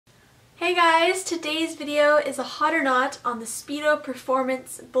Hey guys, today's video is a hot or not on the Speedo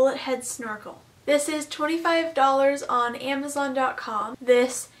Performance Bullet Head Snorkel. This is $25 on Amazon.com.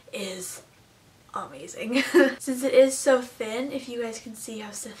 This is amazing. Since it is so thin, if you guys can see how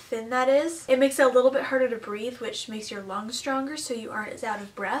so thin that is, it makes it a little bit harder to breathe, which makes your lungs stronger so you aren't as out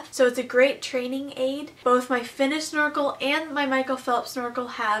of breath. So it's a great training aid. Both my Finnish snorkel and my Michael Phelps snorkel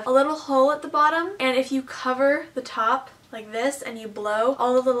have a little hole at the bottom, and if you cover the top like this and you blow,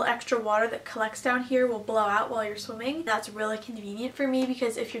 all the little extra water that collects down here will blow out while you're swimming. That's really convenient for me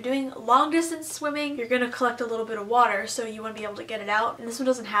because if you're doing long distance swimming, you're gonna collect a little bit of water, so you want to be able to get it out, and this one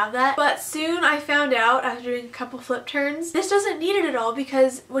doesn't have that. But soon I found out, after doing a couple flip turns, this doesn't need it at all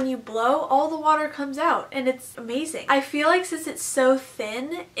because when you blow, all the water comes out and it's amazing. I feel like since it's so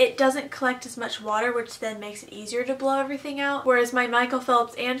thin, it doesn't collect as much water, which then makes it easier to blow everything out, whereas my Michael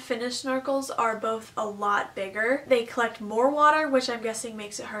Phelps and Finnish snorkels are both a lot bigger. They collect more water, which I'm guessing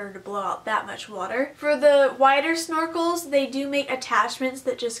makes it harder to blow out that much water. For the wider snorkels, they do make attachments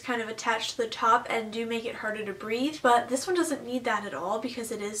that just kind of attach to the top and do make it harder to breathe, but this one doesn't need that at all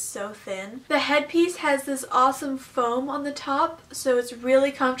because it is so thin. The headpiece has this awesome foam on the top, so it's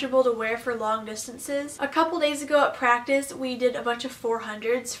really comfortable to wear for long distances. A couple days ago at practice, we did a bunch of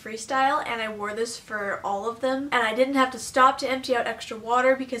 400s freestyle, and I wore this for all of them, and I didn't have to stop to empty out extra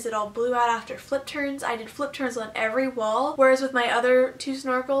water because it all blew out after flip turns. I did flip turns on every wall, whereas with my other two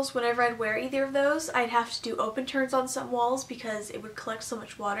snorkels, whenever I'd wear either of those, I'd have to do open turns on some walls because it would collect so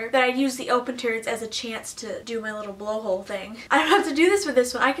much water that I'd use the open turns as a chance to do my little blowhole thing. I don't have to do this with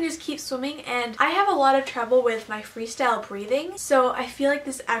this one. I can just keep swimming, and I have a lot of trouble with my freestyle breathing, so I feel like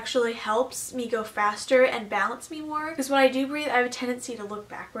this actually helps me go faster and balance me more, because when I do breathe, I have a tendency to look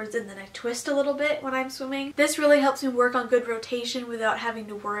backwards and then I twist a little bit when I'm swimming. This really helps me work on good rotation without having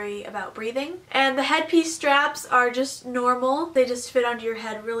to worry about breathing. And the headpiece straps are just normal. They just fit onto your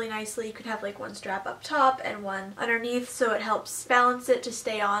head really nicely. You can have like one strap up top and one underneath, so it helps balance it to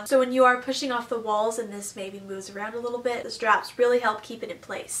stay on. So when you are pushing off the walls and this maybe moves around a little bit, the straps really help keep it in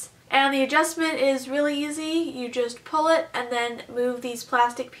place. And the adjustment is really easy. You just pull it and then move these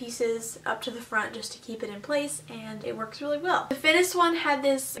plastic pieces up to the front just to keep it in place, and it works really well. The Finnish one had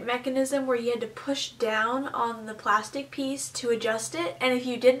this mechanism where you had to push down on the plastic piece to adjust it, and if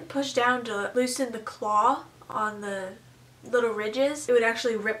you didn't push down to loosen the claw on the little ridges, it would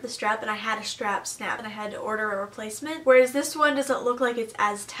actually rip the strap, and I had a strap snap and I had to order a replacement, whereas this one doesn't look like it's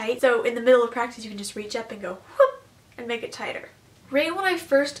as tight, so in the middle of practice you can just reach up and go whoop and make it tighter. Right when I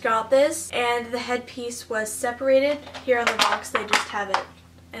first got this and the headpiece was separated, here on the box they just have it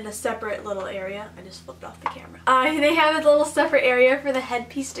in a separate little area. I just flipped off the camera. They have a little separate area for the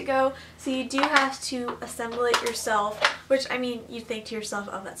headpiece to go, so you do have to assemble it yourself, which, I mean, you think to yourself,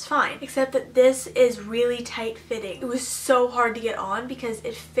 oh, that's fine. Except that this is really tight fitting. It was so hard to get on because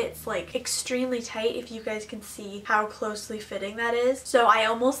it fits like extremely tight, if you guys can see how closely fitting that is. So I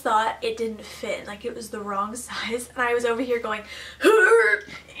almost thought it didn't fit, like it was the wrong size, and I was over here going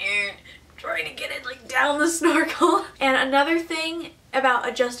trying to get it like down the snorkel. And another thing about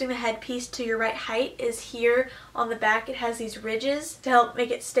adjusting the headpiece to your right height is here on the back it has these ridges to help make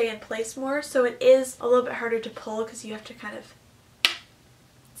it stay in place more, so it is a little bit harder to pull because you have to kind of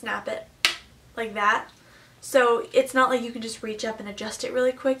snap it like that. So it's not like you can just reach up and adjust it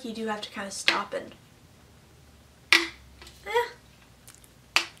really quick. You do have to kind of stop and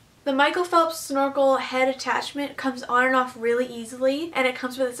The Michael Phelps snorkel head attachment comes on and off really easily, and it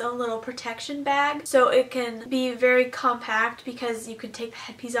comes with its own little protection bag, so it can be very compact because you can take the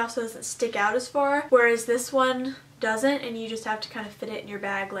headpiece off so it doesn't stick out as far, whereas this one doesn't, and you just have to kind of fit it in your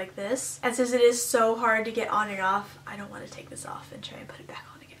bag like this. And since it is so hard to get on and off, I don't want to take this off and try and put it back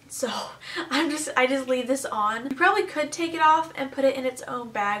on again. So I just leave this on. You probably could take it off and put it in its own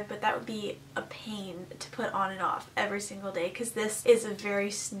bag, but that would be a pain to put on and off every single day because this is a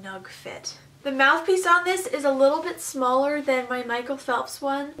very snug fit. The mouthpiece on this is a little bit smaller than my Michael Phelps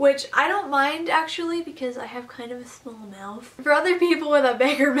one, which I don't mind actually because I have kind of a small mouth. For other people with a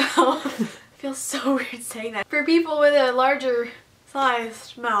bigger mouth, it feels so weird saying that. For people with a larger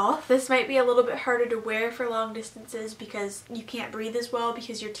sized mouth, this might be a little bit harder to wear for long distances because you can't breathe as well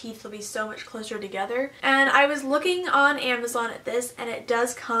because your teeth will be so much closer together. And I was looking on Amazon at this, and it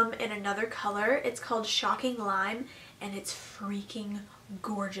does come in another color. It's called Shocking Lime, and it's freaking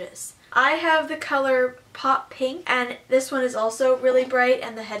gorgeous. I have the color Pop Pink, and this one is also really bright,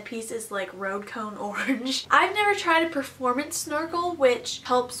 and the headpiece is like road cone orange. I've never tried a performance snorkel, which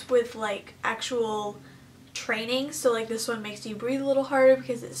helps with like actual training, so like this one makes you breathe a little harder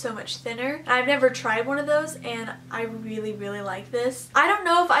because it's so much thinner. I've never tried one of those and I really like this. I don't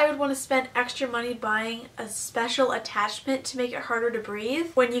know if I would want to spend extra money buying a special attachment to make it harder to breathe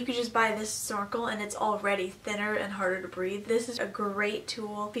when you could just buy this snorkel and it's already thinner and harder to breathe. This is a great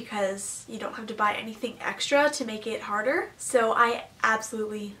tool because you don't have to buy anything extra to make it harder. So I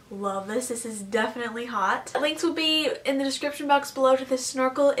absolutely love this. This is definitely hot. Links will be in the description box below to this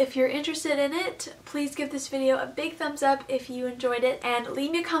snorkel. If you're interested in it, please give this video a big thumbs up if you enjoyed it, and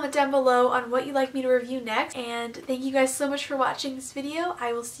leave me a comment down below on what you'd like me to review next. And thank you guys so much for watching this video.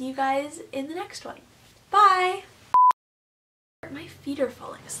 I will see you guys in the next one. Bye! My feet are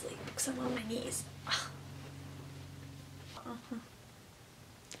falling asleep because I'm on my knees.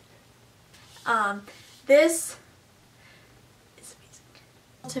 This is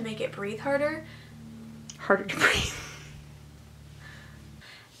amazing. To make it breathe harder. Harder to breathe.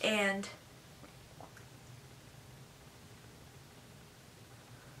 And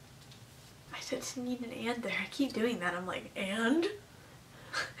I didn't need an and there. I keep doing that. I'm like, and?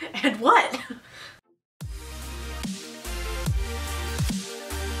 And what?